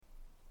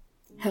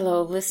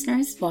Hello,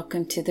 listeners.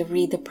 Welcome to the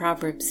Read the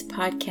Proverbs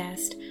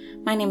podcast.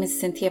 My name is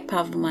Cynthia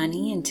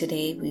Pavamani, and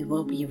today we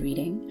will be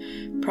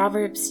reading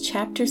Proverbs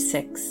Chapter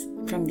 6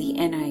 from the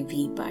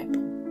NIV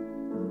Bible.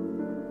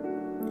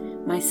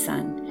 My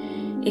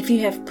son, if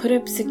you have put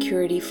up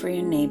security for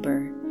your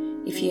neighbor,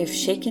 if you have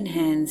shaken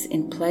hands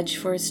in pledge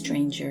for a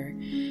stranger,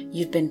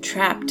 you've been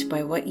trapped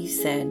by what you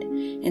said,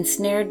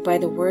 ensnared by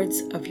the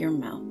words of your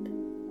mouth.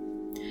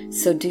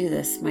 So do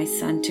this, my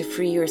son, to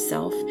free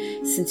yourself,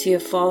 since you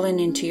have fallen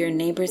into your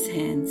neighbor's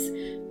hands.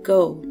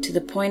 Go to the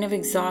point of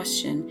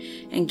exhaustion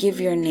and give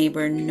your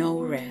neighbor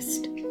no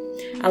rest.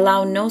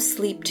 Allow no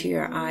sleep to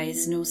your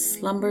eyes, no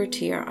slumber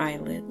to your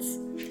eyelids.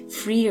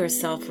 Free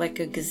yourself like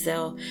a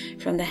gazelle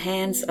from the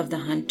hands of the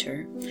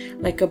hunter,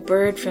 like a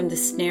bird from the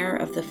snare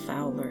of the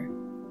fowler.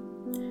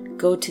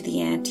 Go to the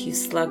ant, you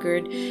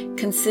sluggard,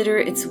 consider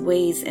its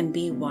ways and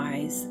be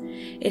wise.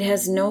 It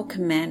has no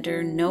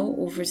commander, no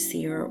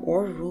overseer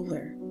or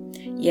ruler,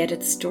 yet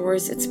it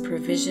stores its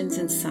provisions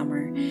in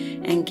summer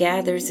and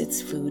gathers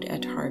its food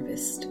at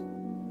harvest.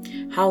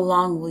 How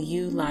long will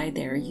you lie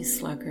there, you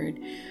sluggard?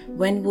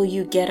 When will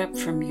you get up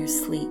from your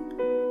sleep?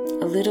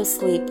 A little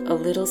sleep, a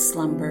little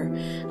slumber,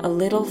 a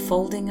little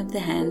folding of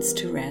the hands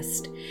to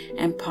rest,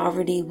 and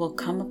poverty will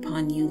come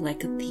upon you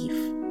like a thief,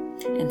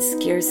 and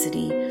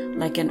scarcity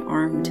like an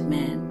armed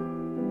man.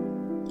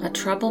 A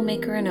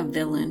troublemaker and a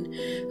villain,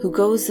 who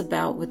goes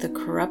about with a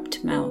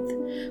corrupt mouth,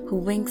 who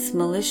winks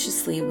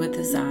maliciously with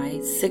his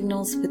eyes,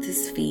 signals with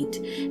his feet,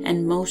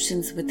 and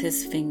motions with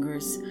his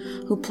fingers,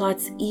 who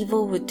plots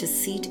evil with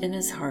deceit in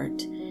his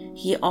heart,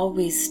 he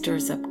always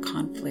stirs up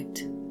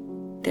conflict.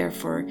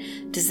 Therefore,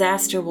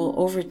 disaster will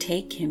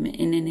overtake him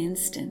in an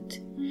instant.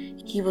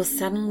 He will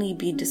suddenly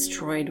be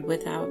destroyed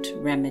without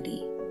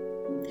remedy.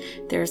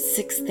 There are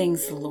 6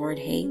 things the Lord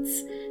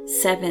hates,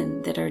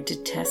 7 that are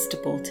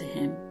detestable to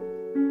him: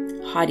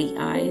 haughty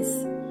eyes,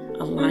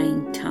 a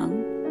lying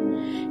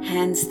tongue,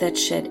 hands that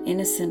shed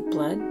innocent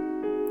blood,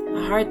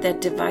 a heart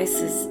that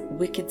devises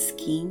wicked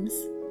schemes,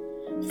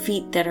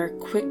 feet that are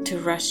quick to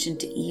rush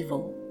into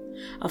evil,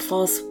 a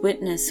false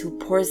witness who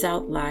pours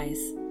out lies,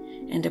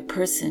 and a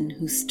person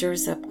who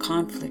stirs up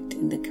conflict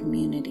in the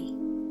community.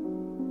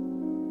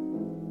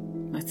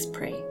 Let's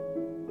pray.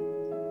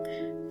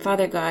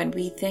 Father God,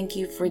 we thank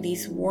you for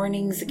these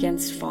warnings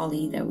against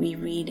folly that we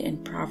read in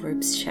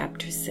Proverbs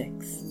Chapter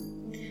 6.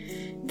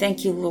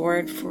 Thank you,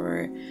 Lord,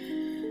 for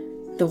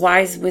the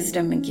wise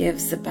wisdom it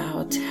gives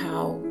about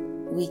how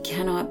we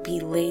cannot be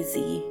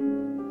lazy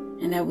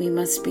and that we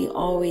must be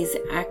always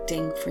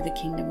acting for the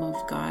kingdom of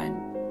God.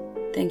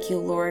 Thank you,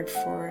 Lord,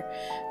 for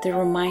the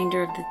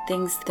reminder of the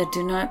things that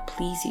do not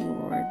please you,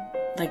 Lord,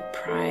 like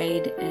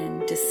pride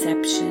and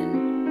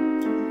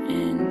deception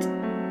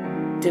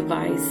and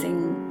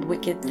devising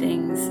wicked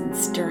things and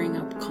stirring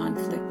up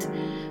conflict.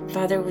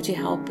 Father, would you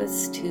help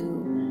us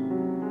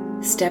to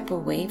step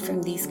away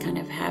from these kind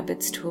of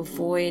habits, to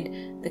avoid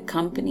the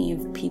company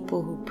of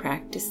people who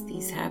practice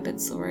these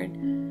habits, Lord?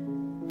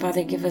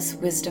 Father, give us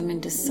wisdom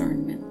and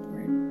discernment,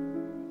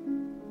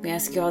 Lord. We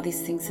ask you all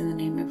these things in the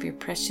name of your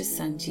precious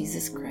Son,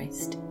 Jesus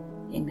Christ.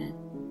 Amen.